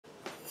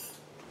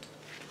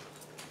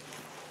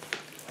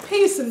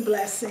Peace and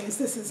blessings.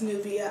 This is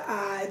Nubia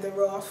I, the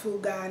raw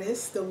food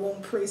goddess, the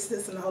womb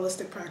priestess, and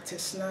holistic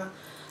practitioner.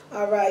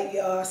 All right,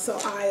 y'all. So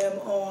I am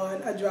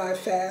on a dry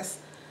fast.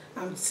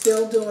 I'm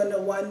still doing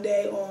the 1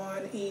 day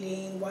on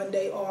eating, 1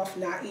 day off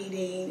not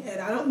eating, and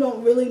I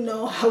don't really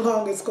know how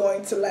long it's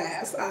going to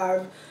last.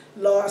 I've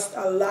lost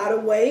a lot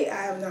of weight.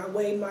 I have not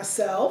weighed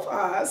myself.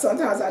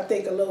 Sometimes I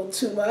think a little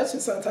too much,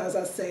 and sometimes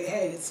I say,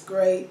 hey, it's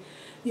great.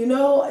 You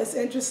know, it's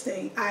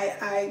interesting.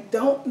 I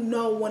don't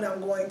know when I'm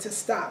going to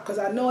stop, because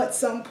I know at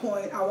some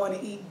point I want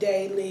to eat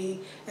daily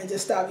and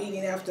just stop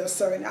eating after a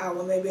certain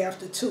hour, maybe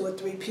after 2 or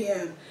 3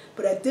 p.m.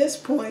 But at this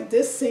point,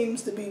 this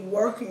seems to be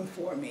working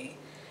for me.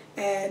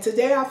 And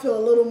today I feel a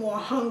little more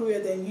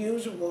hungrier than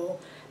usual.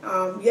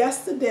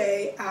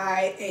 Yesterday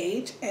I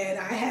ate and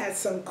I had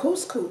some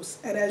couscous.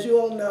 And as you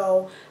all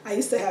know, I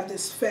used to have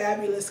this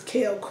fabulous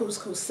kale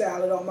couscous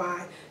salad on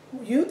my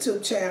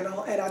YouTube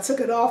channel, and I took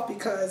it off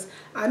because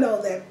I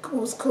know that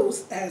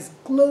couscous has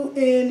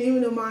gluten,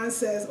 even though mine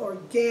says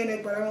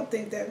organic, but I don't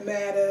think that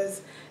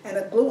matters. And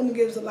the gluten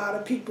gives a lot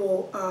of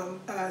people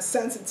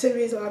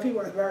sensitivities. A lot of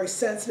people are very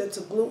sensitive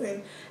to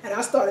gluten, and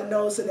I started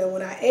noticing that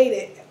when I ate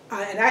it,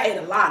 and I ate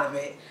a lot of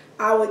it,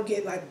 I would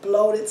get like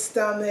bloated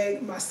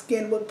stomach, my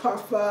skin would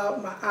puff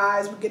up, my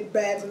eyes would get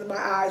bags under my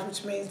eyes,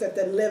 which means that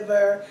the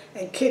liver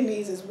and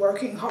kidneys is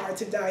working hard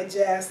to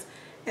digest.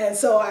 And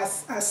so I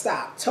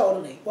stopped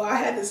totally. Well, I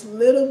had this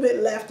little bit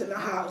left in the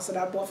house that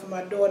I bought for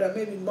my daughter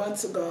maybe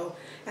months ago,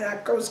 and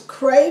I was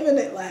craving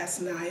it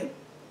last night.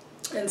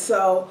 And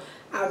so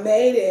I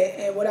made it,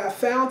 and what I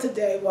found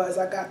today was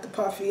I got the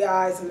puffy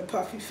eyes and the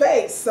puffy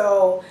face.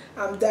 So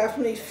I'm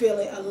definitely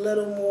feeling a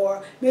little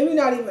more, maybe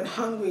not even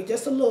hungry,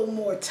 just a little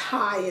more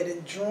tired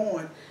and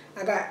drawn.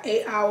 I got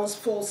 8 hours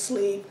full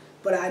sleep,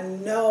 but I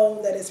know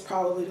that it's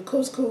probably the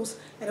couscous,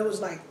 and it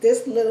was like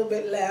this little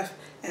bit left,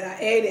 and I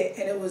ate it,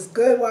 and it was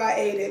good while I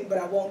ate it, but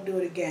I won't do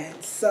it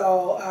again.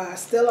 So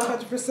still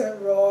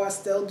 100% raw,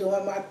 still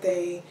doing my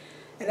thing,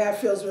 and that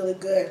feels really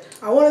good.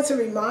 I wanted to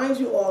remind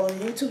you all on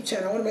the YouTube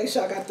channel, I want to make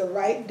sure I got the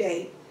right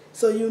date.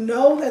 So you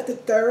know that the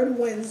third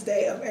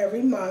Wednesday of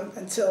every month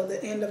until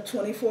the end of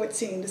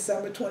 2014,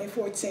 December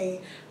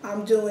 2014,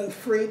 I'm doing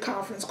free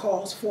conference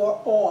calls for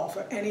all,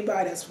 for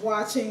anybody that's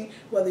watching,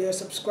 whether you're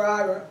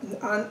subscribed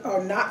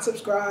or not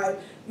subscribed,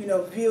 you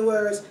know,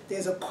 viewers.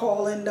 There's a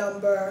call-in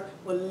number.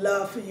 Would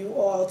love for you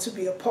all to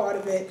be a part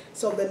of it.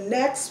 So the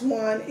next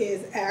one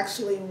is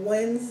actually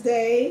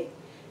Wednesday,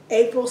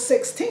 April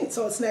 16th,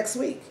 so it's next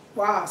week.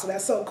 Wow, so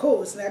that's so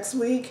cool. It's next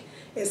week.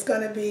 It's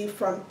going to be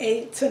from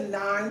 8 to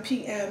 9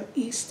 p.m.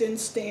 Eastern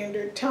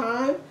Standard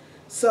Time.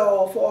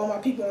 So for all my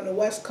people on the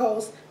West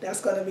Coast, that's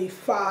going to be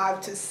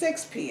 5 to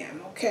 6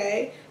 p.m.,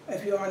 okay,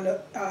 if you're on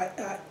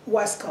the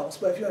West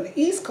Coast. But if you're on the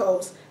East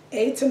Coast,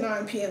 8 to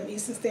 9 p.m.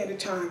 Eastern Standard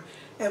Time.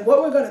 And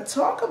what we're going to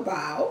talk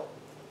about,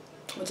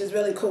 which is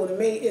really cool to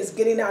me, is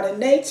getting out in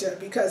nature,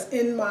 because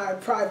in my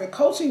private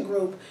coaching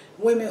group,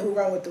 Women Who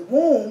Run With the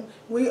Womb,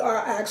 we are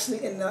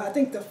actually in, I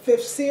think, the 5th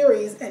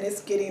series, and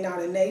it's getting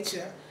out in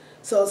nature.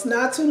 So it's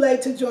not too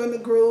late to join the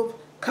group.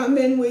 Come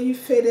in where you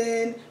fit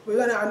in. We're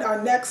gonna,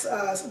 our next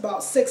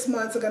about 6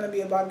 months are going to be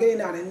about getting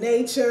out in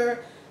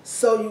nature.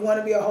 So you want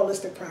to be a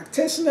holistic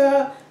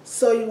practitioner.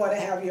 So you want to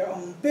have your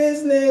own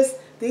business.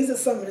 These are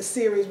some of the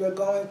series we're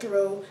going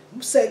through.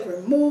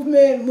 Sacred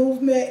Movement.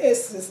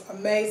 It's just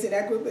amazing.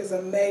 That group is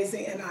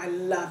amazing, and I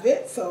love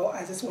it. So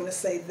I just want to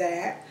say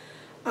that.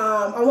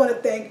 I want to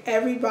thank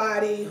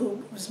everybody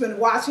who's been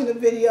watching the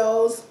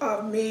videos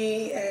of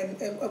me and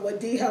with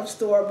D Health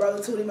Store,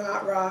 Brother Tootie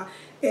Matra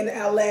in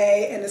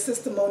LA, and the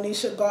sister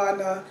Monisha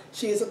Gardner.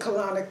 She is a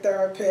colonic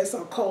therapist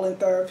or colon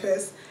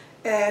therapist.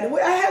 And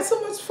I had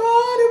so much fun.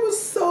 It was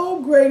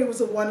so great. It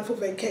was a wonderful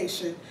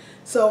vacation.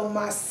 So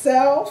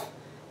myself,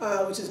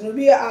 which is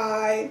Nubia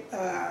I,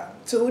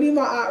 Tootie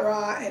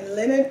Matra, and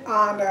Lennon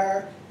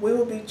Honor, we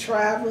will be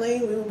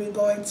traveling. We will be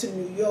going to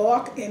New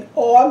York in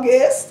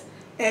August.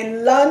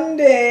 And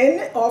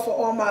London, or for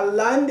all my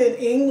London,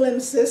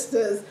 England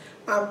sisters,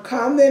 I'm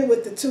coming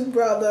with the 2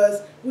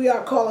 brothers. We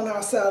are calling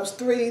ourselves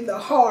 3 the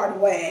hard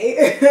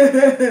way.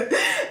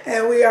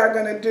 And we are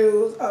going to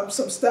do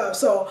some stuff.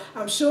 So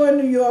I'm sure in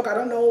New York, I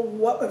don't know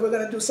if we're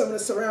going to do some of the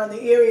surrounding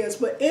areas,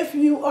 but if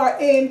you are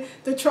in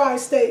the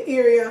tri-state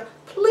area,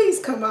 please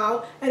come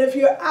out. And if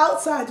you're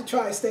outside the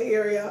tri-state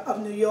area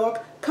of New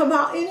York, come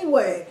out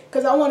anyway,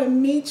 because I want to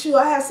meet you.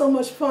 I had so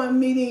much fun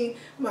meeting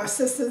my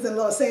sisters in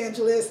Los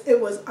Angeles. It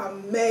was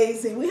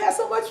amazing. We had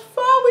so much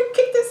fun. We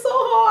kicked it so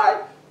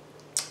hard.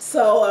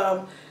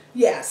 So,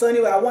 yeah, so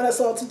anyway, I want us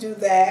all to do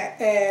that.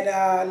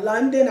 And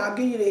London, I'll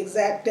give you the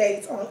exact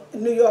dates on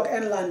New York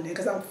and London,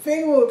 because I'm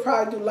figuring we'll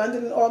probably do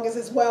London in August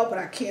as well, but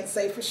I can't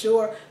say for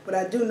sure. But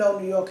I do know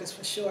New York is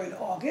for sure in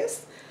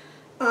August.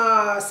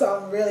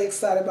 So I'm really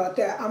excited about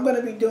that. I'm going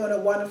to be doing a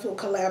wonderful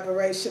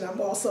collaboration.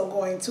 I'm also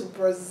going to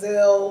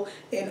Brazil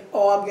in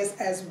August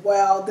as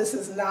well. This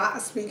is not a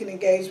speaking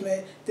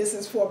engagement. This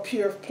is for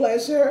pure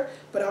pleasure,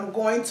 but I'm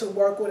going to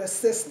work with a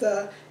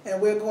sister,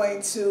 and we're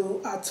going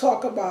to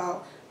talk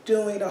about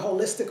doing a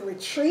holistic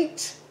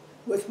retreat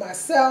with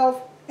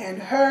myself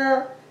and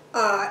her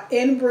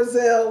in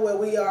Brazil, where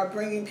we are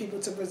bringing people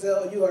to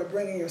Brazil. You are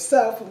bringing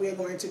yourself. We are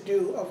going to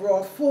do a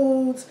raw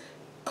foods,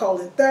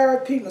 colon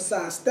therapy,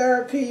 massage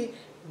therapy,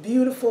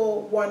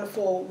 beautiful,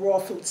 wonderful raw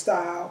food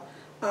style.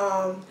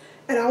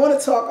 And I want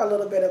to talk a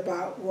little bit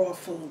about raw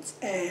foods,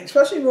 and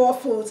especially raw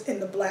foods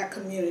in the black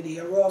community,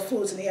 or raw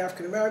foods in the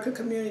African American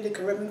community, the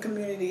Caribbean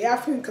community, the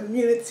African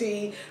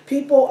community,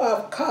 people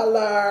of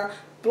color,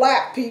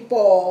 black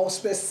people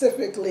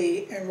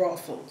specifically, in raw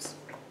foods.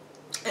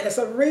 And it's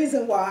a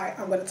reason why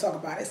I'm going to talk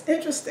about it. It's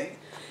interesting.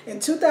 In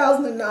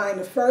 2009,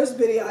 the first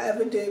video I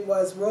ever did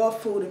was raw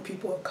food and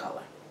people of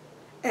color.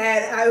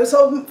 And it was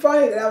so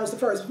funny that was the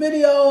first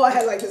video. I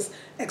had like this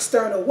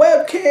external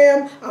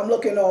webcam. I'm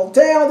looking all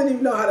down. Didn't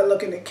even know how to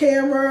look in the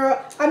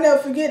camera. I never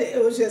forget it.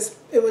 It was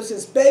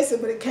just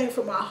basic, but it came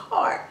from my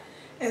heart.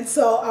 And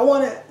so I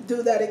want to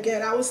do that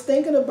again. I was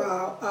thinking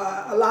about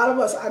a lot of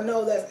us I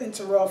know that's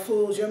into raw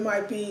foods. You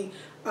might be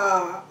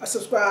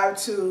subscribed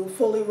to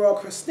Fully Raw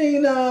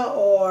Christina,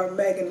 or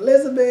Megan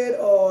Elizabeth,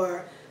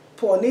 or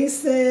Paul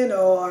Neeson,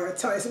 or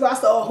Tony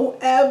Sebasta, or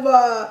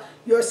whoever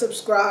you're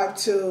subscribed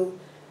to.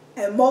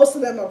 And most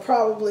of them are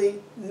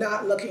probably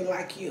not looking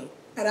like you.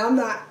 And I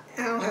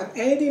don't have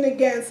anything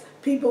against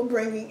people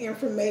bringing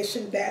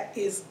information that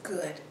is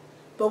good.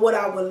 But what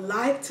I would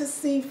like to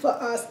see for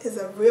us is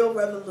a real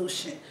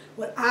revolution.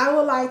 What I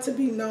would like to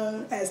be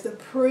known as the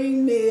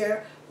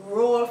premier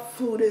raw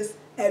foodist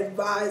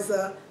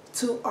advisor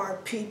to our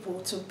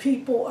people, to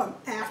people of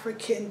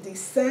African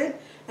descent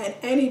and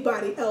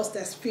anybody else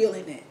that's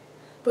feeling it.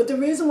 But the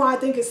reason why I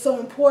think it's so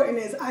important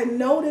is I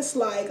notice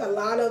like a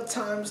lot of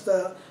times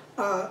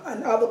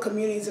and other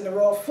communities in the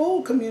raw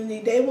food community,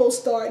 they will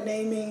start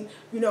naming,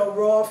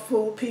 raw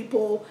food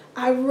people.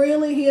 I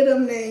really hear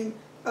them name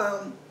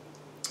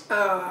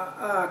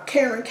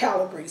Karen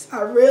Calabrese.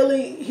 I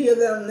really hear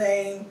them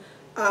name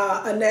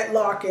Annette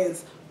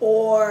Larkins,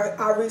 or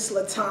Iris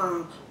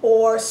Latam,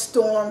 or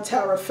Storm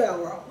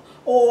Taraferro.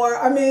 Or,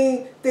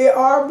 there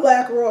are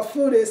black raw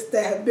foodists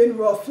that have been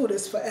raw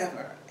foodists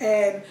forever.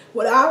 And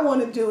what I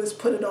want to do is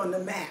put it on the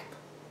map.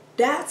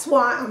 That's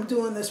why I'm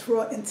doing this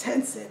raw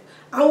intensive.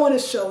 I want to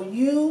show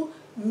you,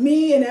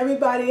 me, and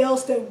everybody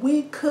else that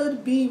we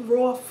could be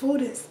raw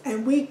foodists,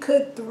 and we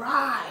could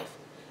thrive,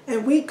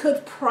 and we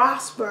could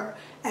prosper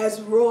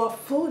as raw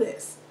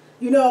foodists.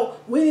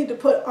 We need to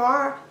put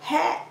our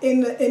hat in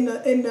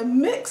the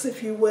mix,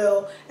 if you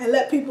will, and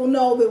let people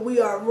know that we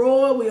are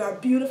raw, we are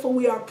beautiful,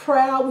 we are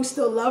proud, we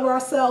still love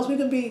ourselves. We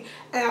can be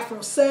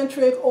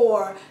Afrocentric,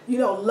 or,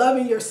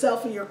 loving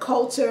yourself and your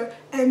culture,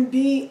 and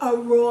be a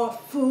raw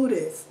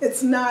foodist.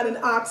 It's not an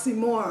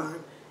oxymoron.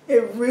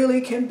 It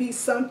really can be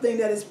something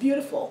that is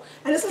beautiful.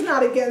 And this is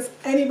not against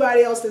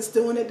anybody else that's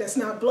doing it that's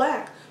not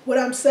black. What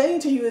I'm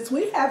saying to you is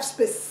we have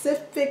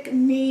specific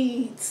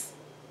needs.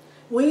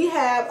 We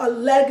have a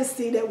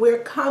legacy that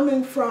we're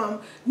coming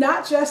from,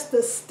 not just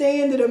the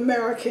standard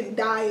American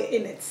diet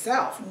in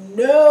itself.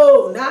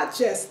 No, not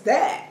just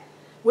that.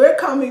 We're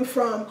coming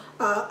from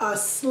a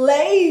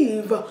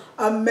slave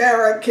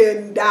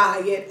American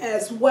diet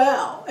as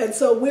well. And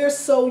so we're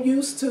so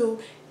used to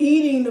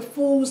eating the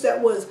foods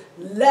that was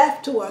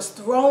left to us,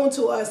 thrown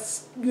to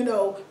us,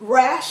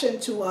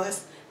 rationed to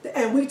us.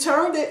 And we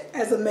turned it,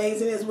 as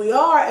amazing as we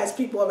are as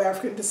people of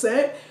African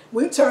descent,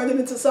 we turned it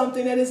into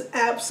something that is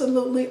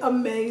absolutely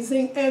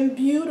amazing and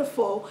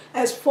beautiful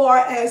as far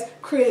as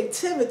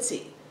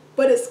creativity.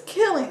 But it's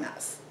killing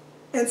us.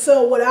 And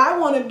so what I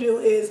want to do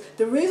is,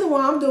 the reason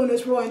why I'm doing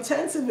this raw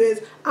intensive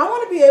is, I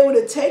want to be able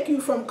to take you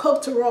from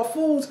cooked to raw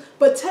foods,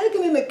 but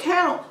taking into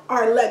account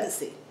our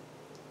legacy.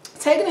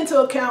 Taking into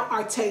account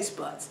our taste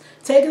buds,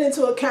 taking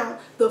into account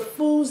the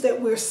foods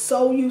that we're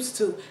so used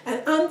to,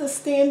 and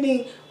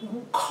understanding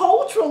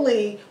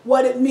culturally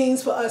what it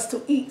means for us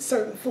to eat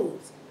certain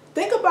foods.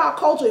 Think about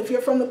culture. If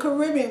you're from the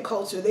Caribbean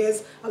culture,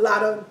 there's a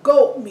lot of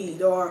goat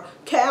meat or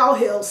cow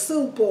hill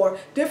soup or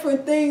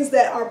different things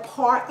that are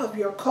part of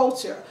your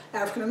culture.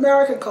 African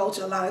American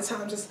culture, a lot of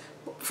times it's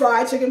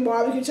fried chicken,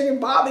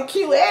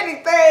 barbecue,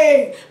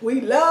 anything. We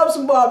love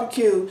some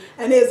barbecue.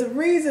 And there's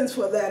reasons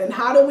for that. And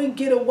how do we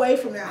get away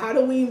from that? How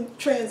do we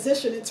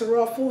transition into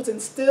raw foods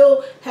and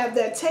still have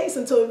that taste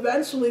until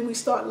eventually we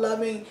start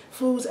loving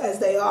foods as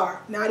they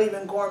are, not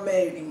even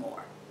gourmet anymore?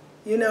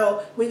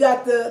 We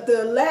got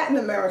the Latin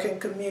American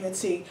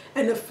community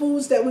and the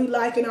foods that we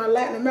like in our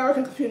Latin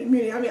American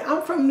community.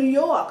 I'm from New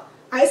York.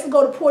 I used to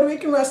go to Puerto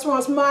Rican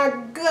restaurants. My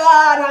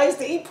God, I used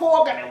to eat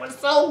pork and it was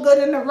so good,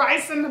 and the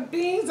rice and the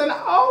beans, and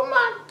oh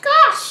my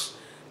gosh.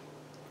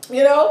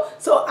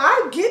 So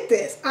I get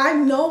this. I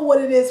know what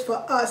it is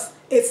for us.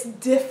 It's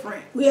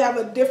different. We have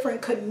a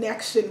different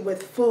connection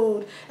with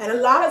food. And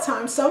a lot of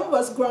times, some of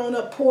us growing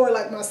up poor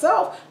like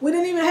myself, we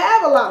didn't even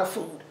have a lot of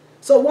food.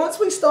 So once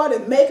we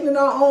started making it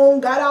our own,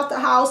 got out the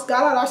house,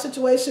 got out our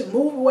situation,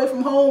 moved away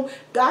from home,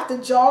 got the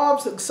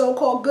jobs, the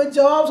so-called good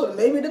jobs, or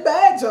maybe the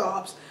bad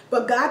jobs,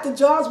 but got the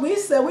jobs, we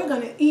said we're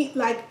going to eat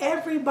like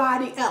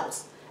everybody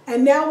else.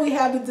 And now we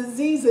have the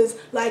diseases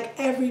like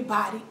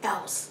everybody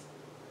else.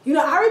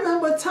 I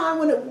remember a time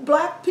when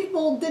black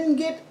people didn't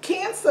get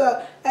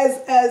cancer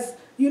as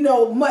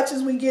much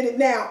as we get it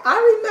now. I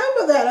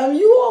remember that. I mean,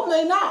 you all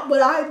may not,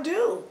 but I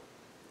do.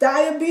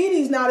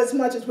 Diabetes, not as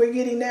much as we're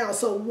getting now.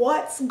 So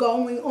what's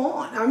going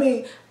on? I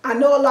mean, I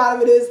know a lot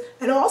of it is.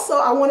 And also,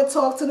 I want to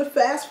talk to the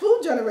fast food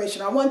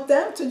generation. I want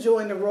them to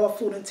join the raw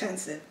food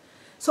intensive.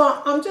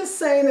 So I'm just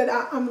saying that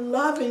I'm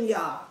loving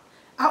y'all.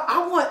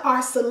 I want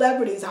our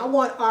celebrities. I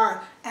want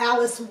our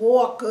Alice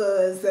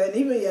Walkers and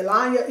even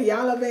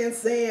Iyanla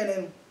Vanzant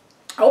and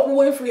Oprah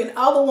Winfrey and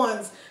other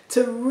ones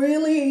to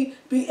really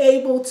be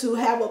able to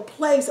have a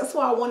place. That's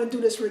why I want to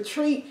do this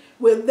retreat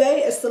where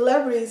they, as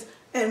celebrities,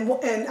 and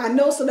I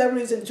know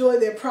celebrities enjoy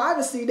their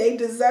privacy, they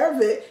deserve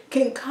it,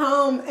 can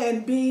come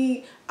and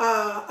be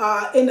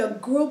in a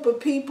group of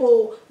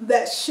people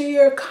that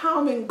share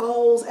common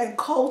goals and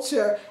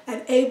culture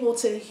and able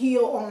to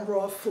heal on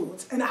raw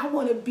foods. And I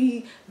want to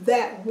be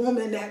that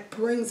woman that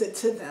brings it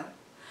to them.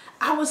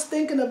 I was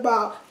thinking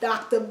about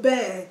Dr.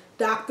 Ben,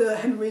 Dr.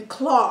 Henry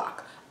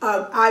Clark,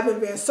 Ivan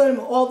Van Sertima,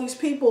 all these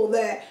people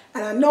that,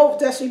 and I know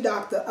especially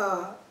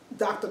Dr.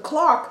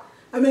 Clark,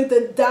 I mean,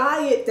 the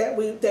diet that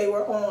they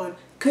were on.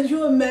 Could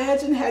you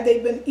imagine had they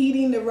been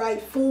eating the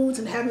right foods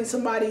and having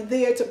somebody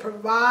there to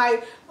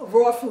provide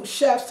raw food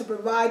chefs to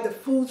provide the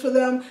foods for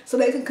them so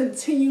they can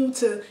continue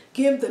to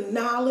give the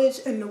knowledge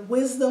and the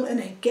wisdom, and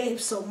they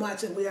gave so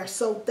much and we are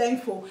so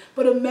thankful.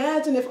 But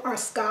imagine if our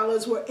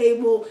scholars were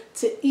able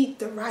to eat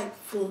the right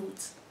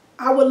foods.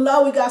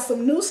 We got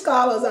some new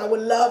scholars I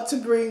would love to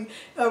bring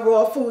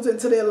raw foods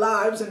into their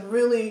lives and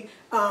really,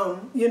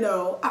 I'm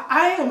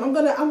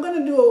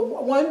gonna do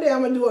one day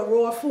I'm gonna do a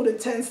raw food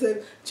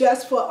intensive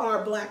just for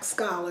our black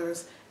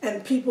scholars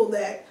and people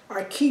that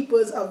are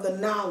keepers of the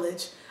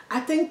knowledge. I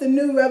think the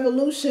new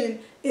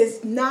revolution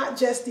is not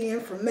just the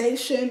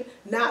information,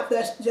 not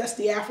just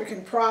the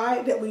African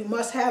pride that we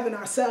must have in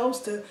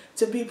ourselves to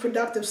be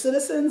productive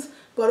citizens,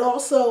 but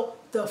also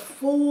the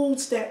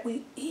foods that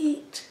we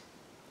eat.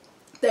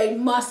 They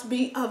must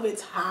be of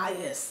its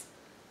highest.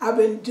 I've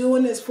been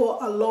doing this for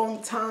a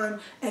long time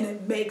and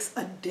it makes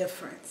a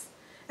difference.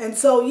 And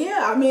so,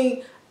 yeah, I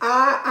mean,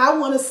 I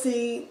want to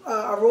see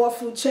a raw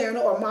food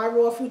channel or my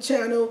raw food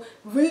channel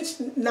reach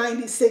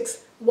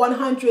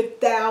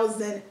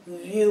 100,000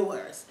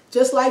 viewers,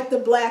 just like the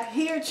black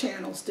hair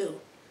channels do.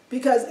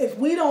 Because if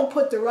we don't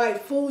put the right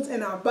foods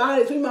in our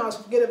bodies, we might as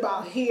well forget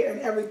about hair and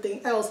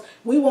everything else.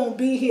 We won't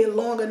be here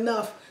long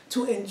enough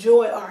to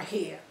enjoy our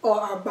hair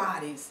or our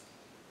bodies.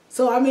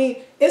 So, I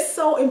mean, it's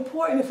so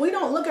important. If we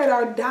don't look at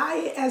our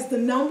diet as the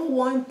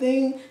 #1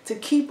 thing to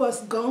keep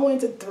us going,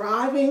 to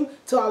thriving,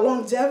 to our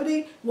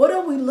longevity, what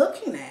are we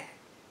looking at?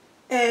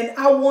 And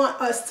I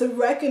want us to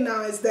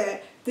recognize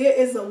that there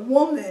is a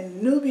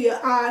woman, Nubia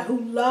I, who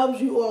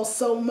loves you all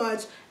so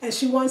much, and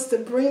she wants to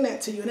bring that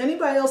to you. And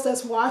anybody else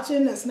that's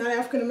watching that's not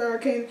African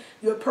American,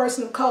 you're a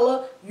person of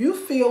color, you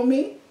feel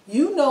me.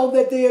 You know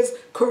that there's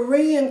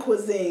Korean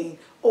cuisine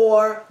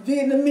or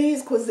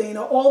Vietnamese cuisine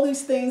or all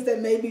these things that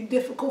may be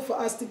difficult for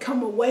us to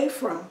come away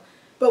from.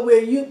 But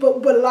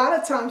a lot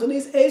of times, at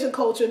least Asian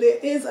culture, there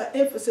is an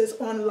emphasis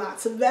on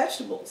lots of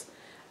vegetables.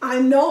 I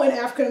know in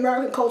African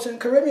American culture and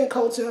Caribbean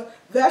culture,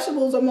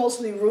 vegetables are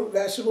mostly root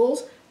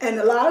vegetables, and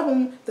a lot of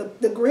them,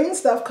 the green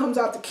stuff comes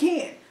out the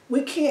can.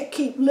 We can't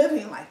keep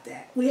living like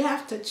that. We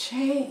have to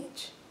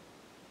change.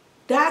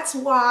 That's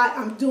why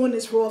I'm doing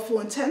this raw food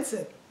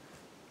intensive.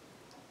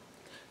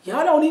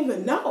 Y'all don't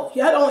even know.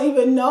 Y'all don't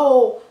even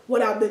know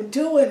what I've been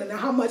doing and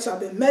how much I've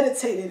been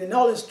meditating and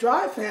all this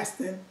dry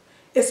fasting.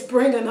 It's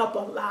bringing up a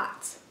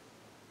lot.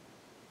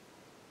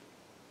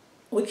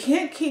 We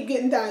can't keep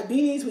getting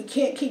diabetes. We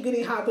can't keep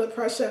getting high blood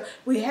pressure.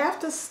 We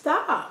have to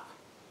stop.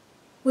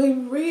 We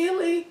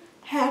really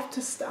have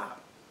to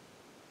stop.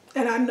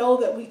 And I know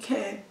that we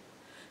can.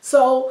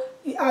 So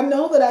I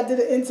know that I did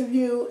an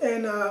interview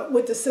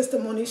with the sister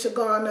Monisha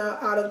Garner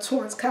out of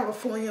Torrance,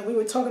 California. We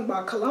were talking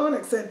about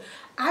colonics, and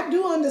I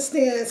do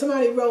understand.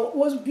 Somebody wrote, it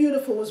was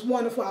beautiful, it was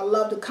wonderful, I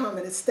love the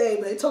comment, it stayed,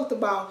 but they talked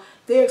about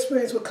their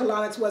experience with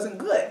colonics wasn't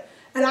good.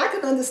 And I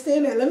can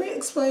understand that. Let me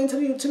explain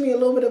to you a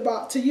little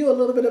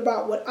bit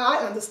about what I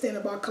understand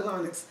about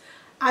colonics.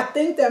 I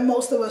think that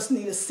most of us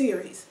need a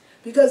series,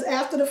 because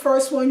after the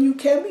first one, you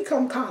can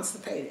become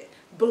constipated,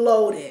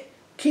 bloated,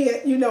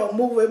 can't,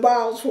 move your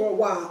bowels for a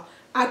while.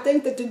 I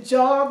think that the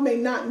job may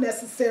not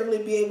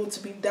necessarily be able to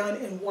be done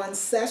in one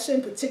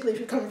session, particularly if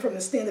you're coming from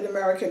the standard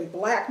American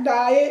black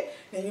diet,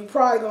 and you're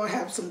probably going to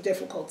have some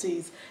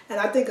difficulties.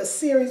 And I think a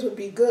series would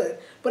be good.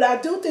 But I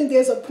do think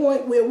there's a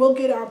point where we'll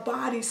get our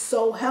bodies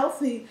so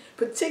healthy,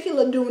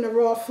 particularly doing a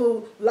raw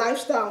food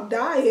lifestyle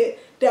diet,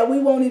 that we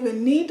won't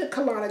even need the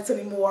colonics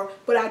anymore.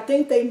 But I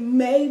think they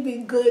may be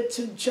good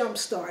to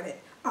jumpstart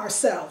it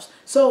ourselves.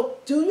 So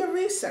do your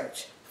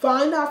research.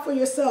 Find out for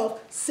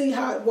yourself. See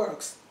how it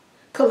works.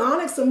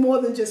 Colonics are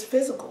more than just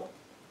physical.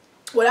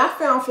 What I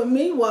found for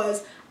me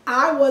was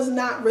I was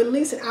not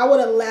releasing. I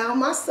would allow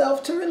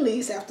myself to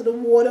release after the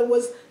water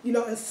was,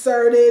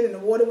 inserted and the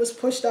water was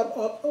pushed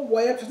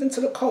way up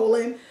into the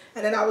colon,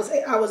 and then I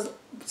was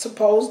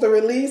supposed to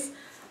release.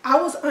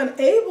 I was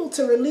unable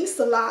to release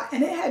a lot,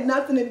 and it had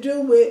nothing to do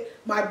with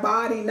my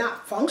body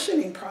not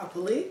functioning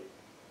properly.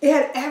 It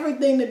had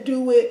everything to do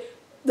with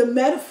the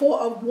metaphor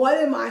of what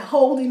am I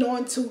holding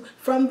on to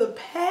from the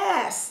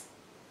past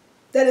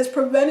that is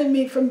preventing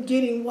me from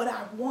getting what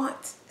I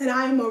want. And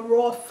I am a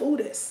raw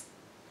foodist.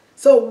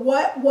 So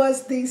what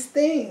was these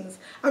things?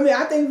 I mean,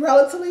 I think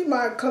relatively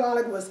my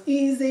colonic was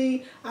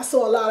easy. I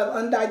saw a lot of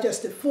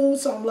undigested food,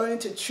 so I'm learning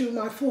to chew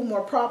my food more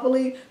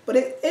properly. But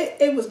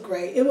it was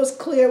great. It was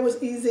clear, it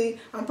was easy.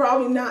 I'm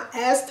probably not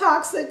as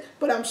toxic,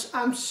 but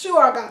I'm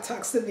sure I got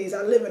toxicities.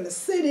 I live in the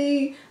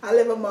city. I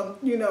live among,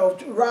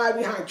 ride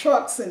behind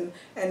trucks and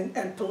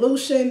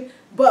pollution.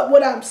 But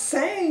what I'm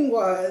saying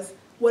was,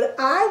 what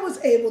I was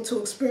able to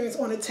experience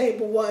on the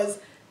table was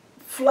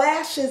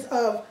flashes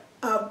of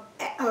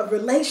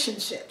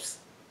relationships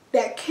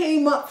that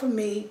came up for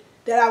me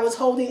that I was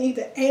holding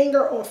either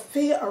anger or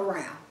fear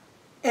around.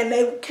 And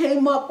they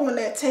came up on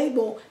that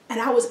table,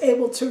 and I was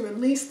able to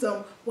release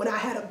them when I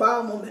had a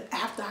bowel movement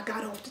after I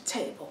got off the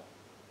table.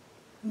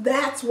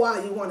 That's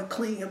why you want to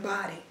clean your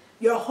body.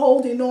 You're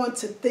holding on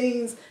to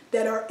things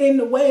that are in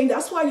the way. And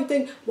that's why you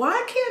think, why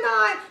can't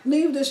I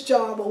leave this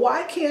job? Or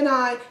why can't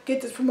I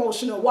get this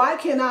promotion? Or why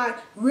can't I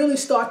really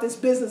start this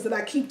business that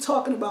I keep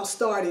talking about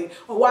starting?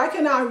 Or why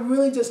can't I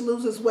really just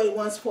lose this weight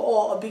once for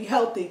all, or be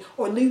healthy,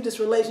 or leave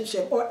this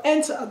relationship, or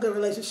enter a good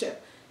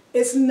relationship?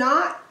 It's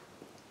not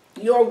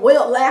your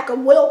lack of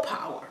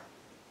willpower.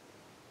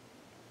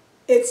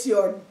 It's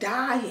your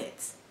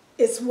diet.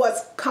 It's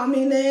what's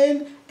coming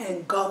in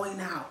and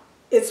going out.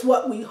 It's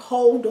what we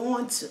hold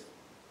on to.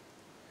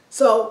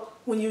 So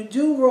when you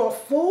do raw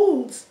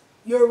foods,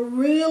 you're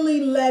really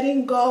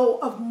letting go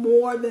of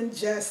more than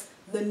just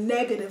the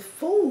negative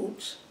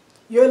foods.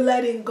 You're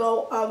letting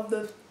go of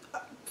the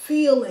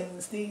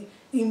feelings, the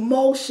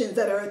emotions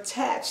that are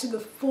attached to the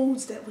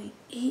foods that we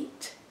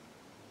eat.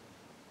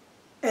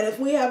 And if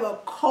we have a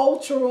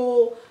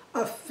cultural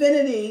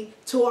affinity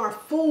to our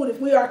food,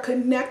 if we are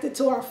connected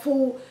to our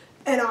food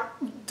and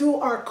through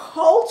our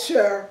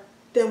culture,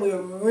 then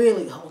we're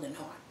really holding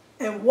on.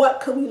 And what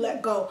could we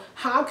let go?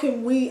 How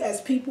can we, as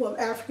people of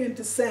African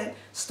descent,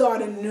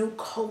 start a new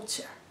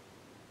culture?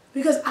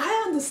 Because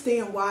I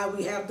understand why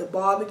we have the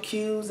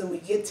barbecues and we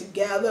get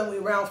together and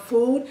we're around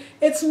food.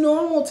 It's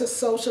normal to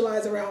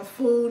socialize around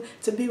food,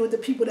 to be with the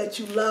people that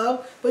you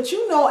love. But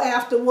you know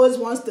afterwards,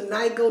 once the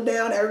night go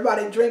down,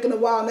 everybody drinking a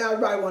while, now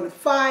everybody want to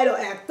fight or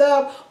act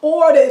up.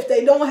 Or if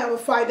they don't have a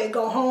fight, they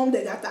go home,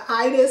 they got the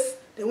itis,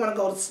 they want to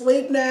go to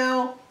sleep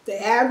now. They're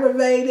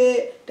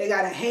aggravated, they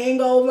got a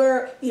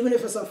hangover, even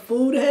if it's a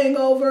food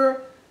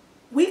hangover.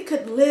 We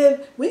could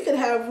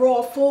have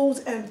raw foods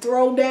and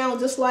throw down,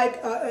 just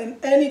like in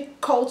any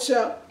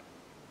culture,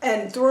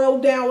 and throw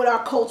down with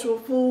our cultural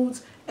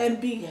foods and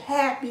be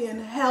happy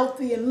and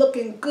healthy and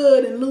looking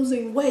good and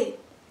losing weight.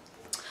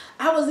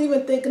 I was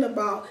even thinking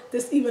about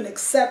this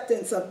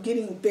acceptance of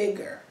getting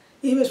bigger.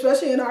 Even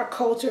especially in our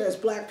culture as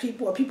black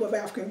people or people of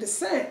African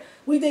descent,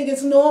 we think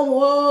it's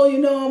normal. Oh,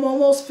 I'm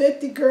almost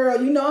 50,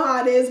 girl. You know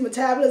how it is.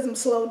 Metabolism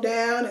slowed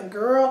down, and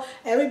girl,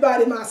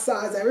 everybody my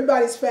size,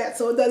 everybody's fat,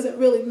 so it doesn't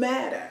really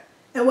matter.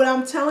 And what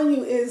I'm telling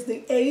you is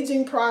the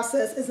aging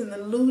process is an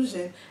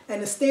illusion,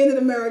 and the standard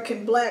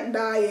American black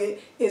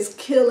diet is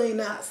killing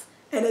us,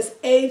 and it's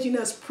aging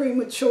us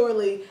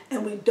prematurely,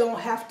 and we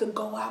don't have to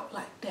go out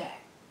like that.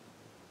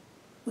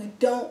 We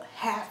don't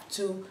have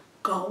to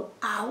go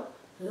out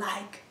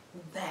like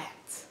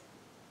that.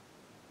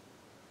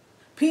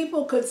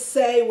 People could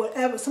say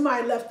whatever.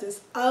 Somebody left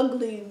this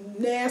ugly,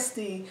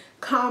 nasty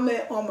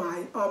comment on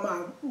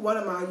one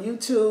of my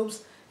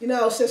YouTubes.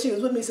 Said she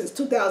was with me since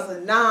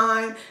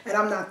 2009, and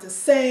I'm not the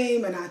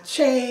same, and I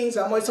changed.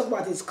 I'm always talking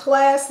about these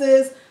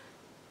classes.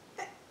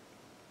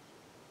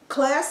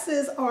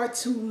 Classes are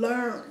to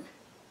learn.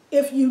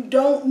 If you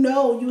don't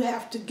know, you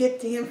have to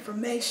get the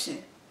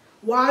information.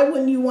 Why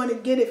wouldn't you want to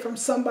get it from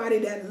somebody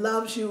that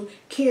loves you,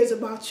 cares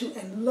about you,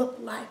 and look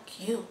like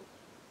you?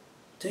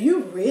 Do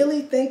you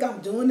really think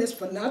I'm doing this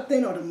for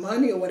nothing or the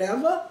money or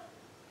whatever?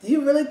 Do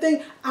you really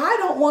think? I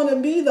don't want to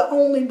be the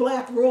only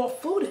black raw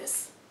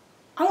foodist.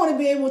 I want to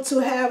be able to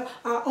have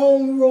our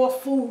own raw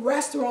food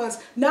restaurants,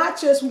 not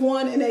just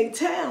one in a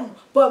town,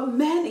 but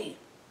many.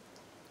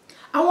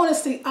 I want to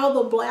see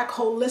other black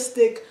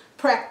holistic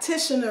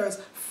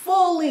practitioners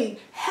fully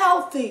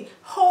healthy,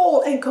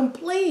 whole, and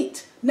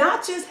complete.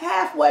 Not just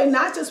halfway,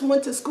 not just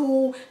went to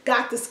school,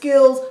 got the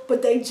skills,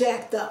 but they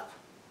jacked up.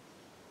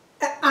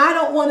 I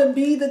don't want to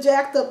be the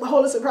jacked up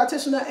holistic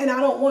practitioner, and I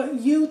don't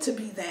want you to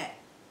be that.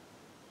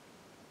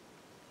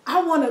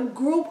 I want a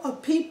group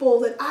of people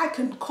that I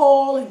can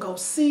call and go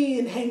see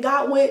and hang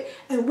out with,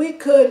 and we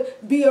could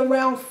be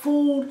around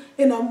food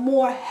in a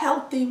more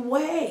healthy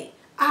way.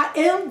 I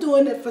am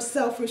doing it for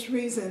selfish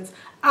reasons.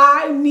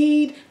 I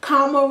need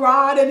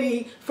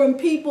camaraderie from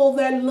people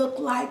that look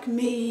like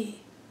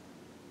me.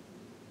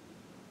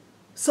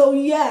 So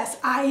yes,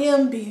 I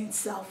am being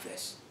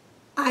selfish.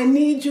 I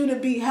need you to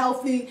be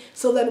healthy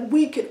so that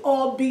we could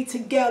all be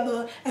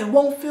together and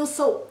won't feel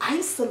so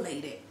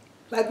isolated.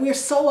 Like we're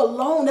so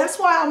alone. That's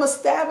why I'm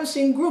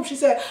establishing groups. She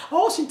said,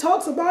 all she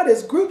talks about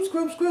is groups,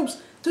 groups,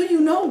 groups. Do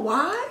you know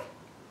why?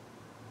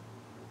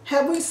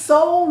 Have we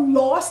so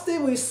lost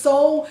it? We're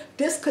so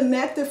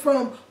disconnected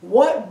from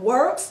what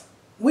works?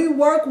 We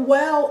work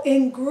well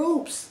in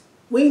groups.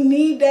 We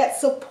need that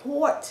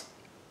support.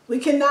 We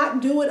cannot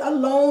do it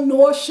alone,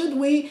 nor should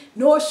we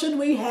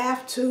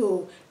have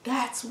to.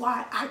 That's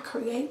why I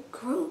create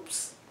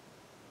groups.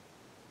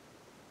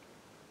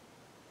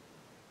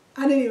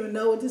 I didn't even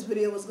know what this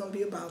video was going to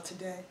be about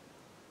today.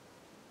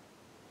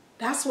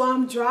 That's why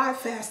I'm dry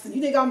fasting.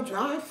 You think I'm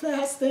dry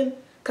fasting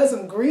because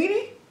I'm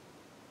greedy?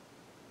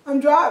 I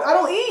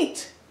don't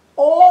eat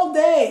all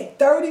day,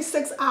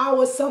 36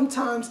 hours,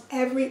 sometimes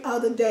every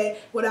other day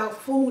without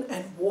food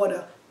and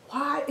water.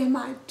 Why am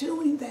I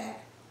doing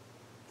that?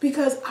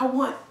 Because I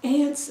want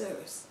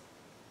answers.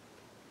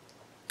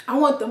 I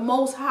want the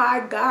Most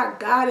High God,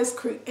 Goddess,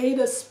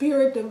 Creator,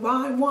 Spirit,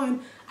 Divine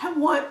One. I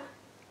want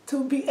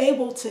to be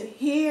able to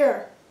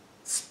hear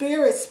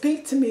Spirit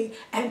speak to me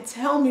and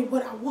tell me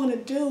what I want to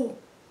do.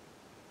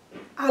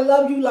 I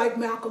love you like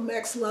Malcolm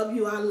X love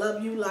you. I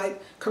love you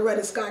like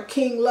Coretta Scott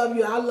King love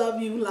you. I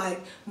love you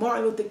like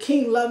Martin Luther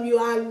King love you.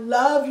 I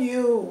love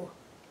you.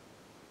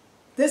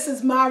 This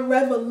is my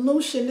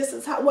revolution. This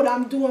is what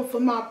I'm doing for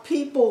my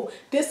people.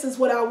 This is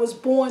what I was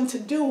born to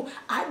do.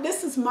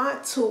 This is my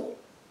tool.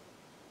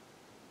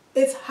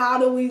 It's how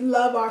do we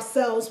love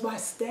ourselves by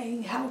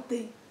staying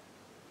healthy?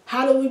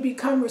 How do we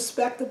become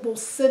respectable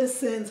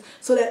citizens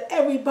so that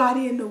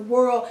everybody in the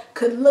world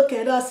could look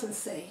at us and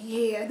say,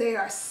 yeah, they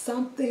are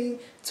something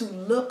to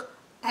look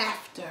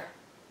after.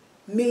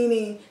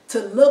 Meaning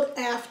to look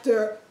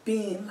after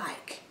being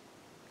like.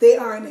 They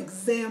are an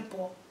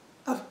example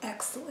of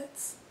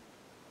excellence.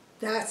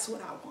 That's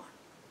what I want.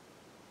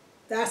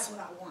 That's what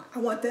I want. I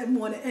want that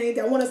more than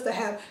anything. I want us to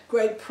have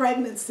great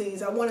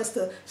pregnancies. I want us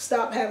to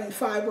stop having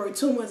fibroid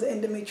tumors,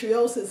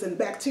 endometriosis, and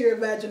bacterial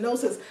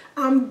vaginosis.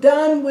 I'm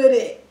done with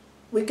it.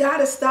 We got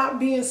to stop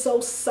being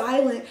so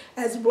silent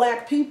as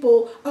black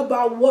people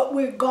about what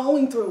we're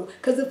going through.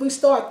 Because if we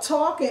start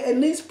talking, at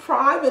least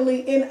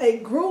privately in a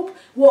group,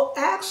 we'll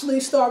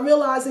actually start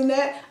realizing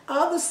that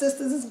other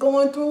sisters is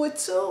going through it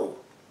too.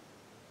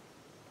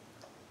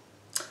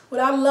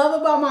 What I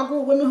love about my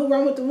group, Women Who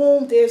Run With The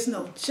Womb, there's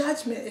no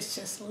judgment. It's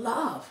just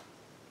love.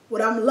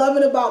 What I'm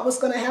loving about what's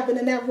going to happen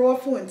in that Raw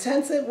Food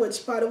Intensive,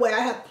 which, by the way, I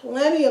have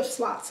plenty of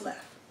slots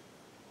left.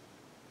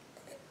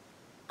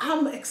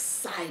 I'm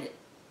excited.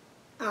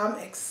 I'm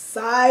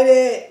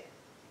excited.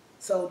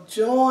 So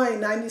join,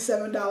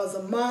 $97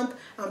 a month.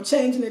 I'm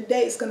changing the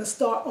date. It's going to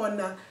start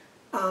on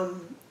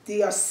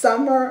the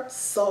summer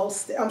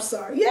solstice.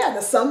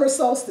 The summer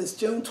solstice,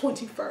 June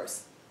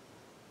 21st.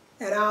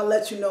 And I'll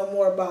let you know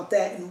more about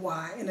that and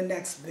why in the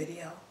next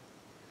video.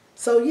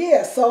 So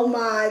yeah, so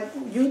my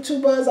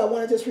YouTubers, I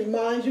want to just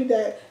remind you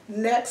that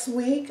next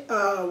week,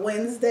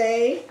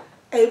 Wednesday,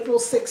 April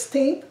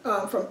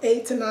 16th, from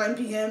 8 to 9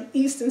 p.m.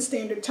 Eastern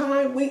Standard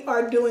Time, we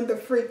are doing the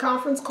free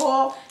conference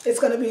call. It's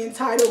going to be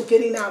entitled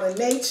Getting Out of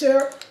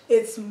Nature.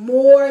 It's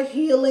more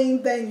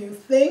healing than you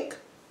think.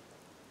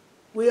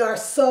 We are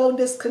so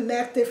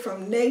disconnected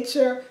from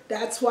nature.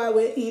 That's why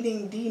we're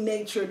eating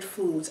denatured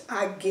foods.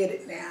 I get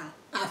it now.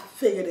 I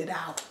figured it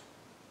out.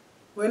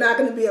 We're not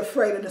going to be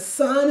afraid of the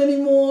sun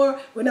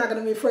anymore. We're not going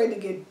to be afraid to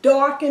get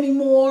dark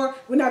anymore.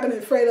 We're not going to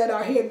be afraid to let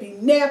our hair be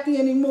nappy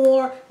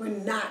anymore. We're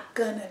not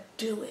going to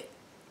do it.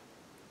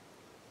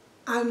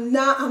 I'm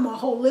a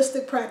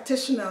holistic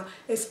practitioner.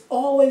 It's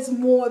always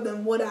more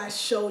than what I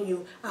show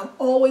you. I've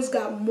always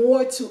got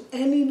more to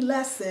any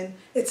lesson.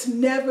 It's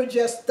never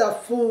just the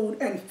food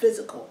and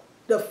physical.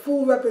 The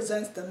food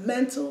represents the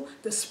mental,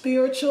 the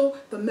spiritual,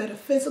 the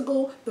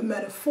metaphysical, the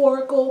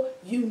metaphorical,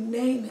 you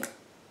name it.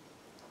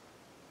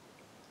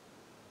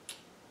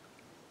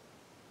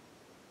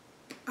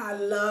 I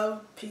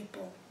love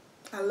people.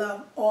 I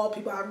love all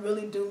people. I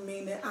really do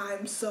mean it. I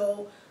just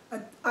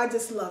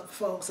love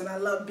folks and I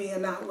love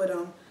being out with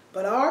them.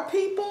 But our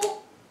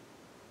people,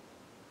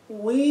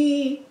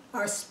 we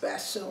are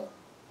special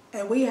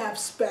and we have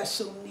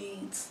special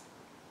needs.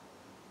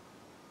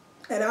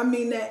 And I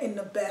mean that in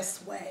the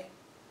best way.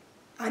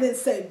 I didn't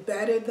say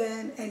better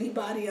than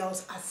anybody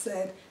else. I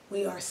said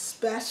we are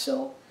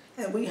special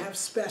and we have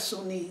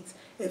special needs.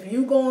 If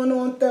you going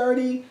on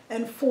 30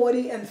 and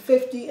 40 and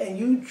 50 and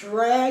you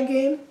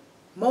dragging,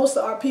 most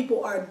of our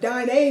people are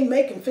dying. They ain't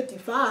making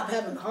 55,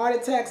 having heart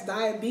attacks,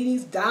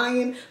 diabetes,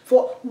 dying.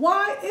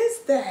 Why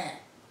is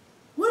that?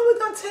 When are we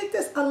going to take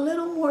this a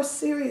little more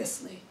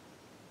seriously?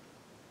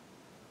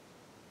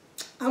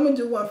 I'm going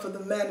to do one for the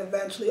men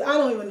eventually. I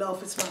don't even know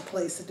if it's my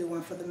place to do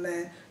one for the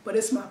men, but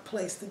it's my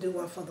place to do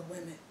one for the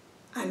women.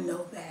 I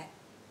know that.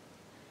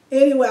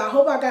 Anyway, I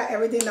hope I got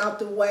everything out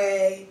the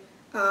way.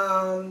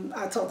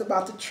 I talked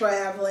about the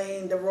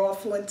traveling, the Raw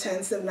Food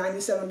Intensive,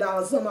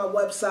 $97 on my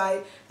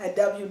website at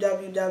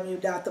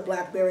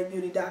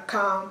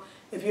www.theblackberrybeauty.com.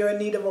 If you're in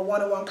need of a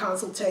one-on-one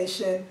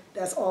consultation,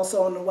 that's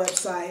also on the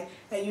website.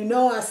 And you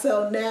know I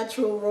sell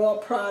natural, raw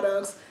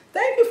products.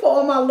 Thank you for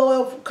all my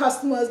loyal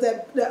customers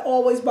that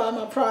always buy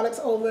my products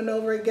over and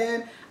over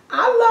again.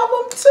 I love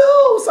them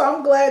too, so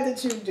I'm glad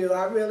that you do.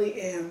 I really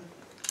am.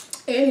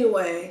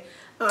 Anyway,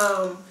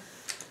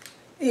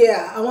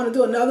 yeah, I want to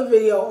do another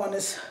video on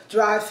this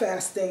dry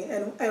fasting,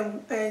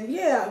 and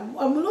yeah, I'm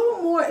a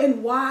little more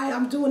in why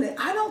I'm doing it.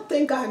 I don't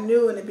think I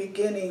knew in the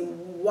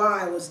beginning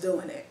why I was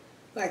doing it.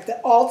 Like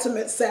the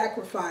ultimate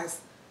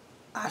sacrifice.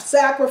 I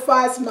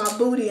sacrificed my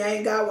booty. I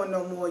ain't got one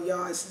no more,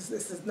 y'all. This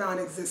is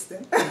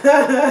non-existent. And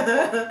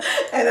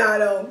I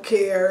don't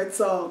care. It's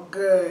all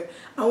good.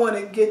 I want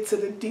to get to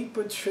the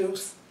deeper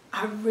truths.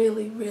 I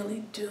really,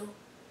 really do.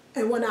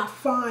 And when I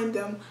find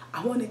them,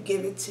 I want to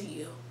give it to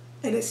you.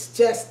 And it's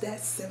just that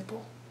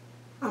simple.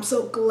 I'm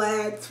so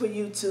glad for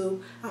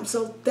YouTube. I'm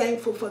so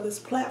thankful for this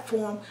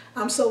platform.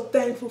 I'm so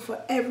thankful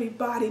for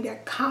everybody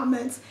that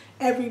comments,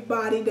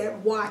 everybody that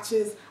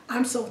watches.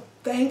 I'm so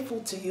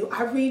thankful to you.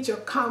 I read your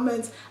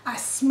comments. I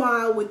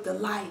smile with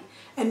delight.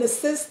 And the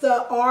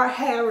sister R.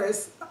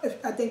 Harris,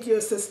 I think you're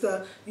a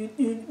sister,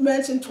 you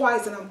mentioned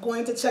twice, and I'm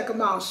going to check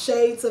them out.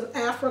 Shades of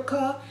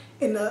Africa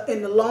in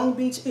the Long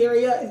Beach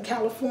area in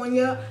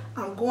California.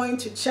 I'm going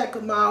to check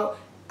them out.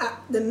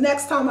 The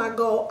next time I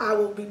go, I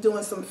will be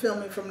doing some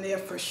filming from there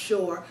for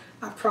sure.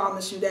 I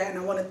promise you that, and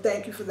I want to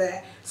thank you for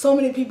that. So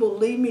many people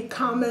leave me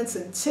comments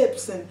and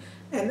tips, and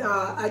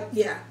I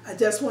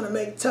just want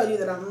to tell you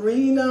that I'm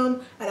reading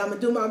them, and I'm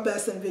gonna do my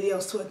best in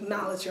videos to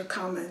acknowledge your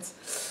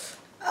comments.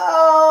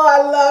 Oh,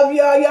 I love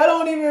y'all. Y'all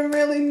don't even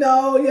really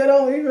know. You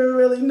don't even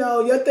really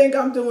know. You think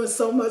I'm doing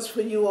so much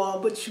for you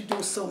all, but you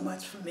do so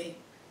much for me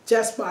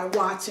just by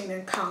watching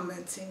and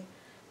commenting.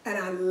 And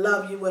I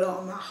love you with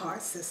all my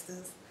heart,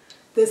 sisters.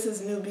 This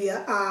is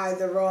Nubia, I,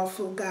 the Raw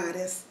Food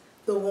Goddess,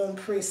 the Womb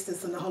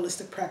Priestess, and the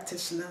Holistic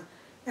Practitioner.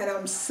 And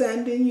I'm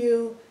sending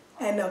you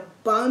an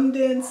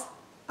abundance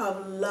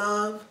of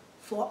love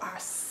for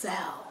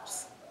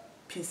ourselves.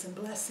 Peace and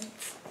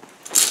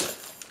blessings.